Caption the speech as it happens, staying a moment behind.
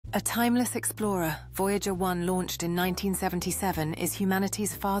A timeless explorer, Voyager 1, launched in 1977, is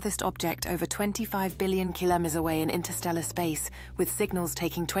humanity's farthest object over 25 billion kilometers away in interstellar space, with signals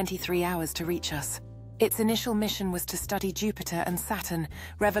taking 23 hours to reach us. Its initial mission was to study Jupiter and Saturn,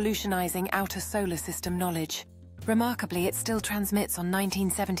 revolutionizing outer solar system knowledge. Remarkably, it still transmits on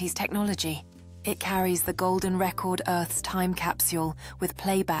 1970s technology. It carries the golden record Earth's time capsule, with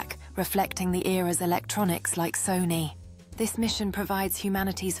playback reflecting the era's electronics like Sony. This mission provides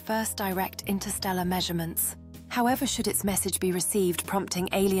humanity's first direct interstellar measurements. However, should its message be received, prompting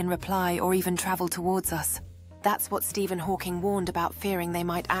alien reply or even travel towards us? That's what Stephen Hawking warned about, fearing they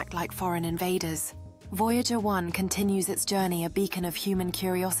might act like foreign invaders. Voyager 1 continues its journey, a beacon of human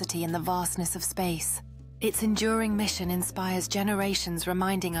curiosity in the vastness of space. Its enduring mission inspires generations,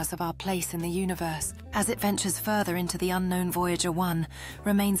 reminding us of our place in the universe. As it ventures further into the unknown, Voyager 1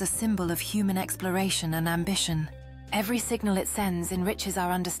 remains a symbol of human exploration and ambition. Every signal it sends enriches our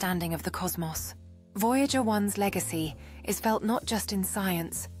understanding of the cosmos. Voyager 1's legacy is felt not just in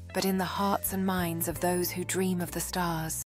science, but in the hearts and minds of those who dream of the stars.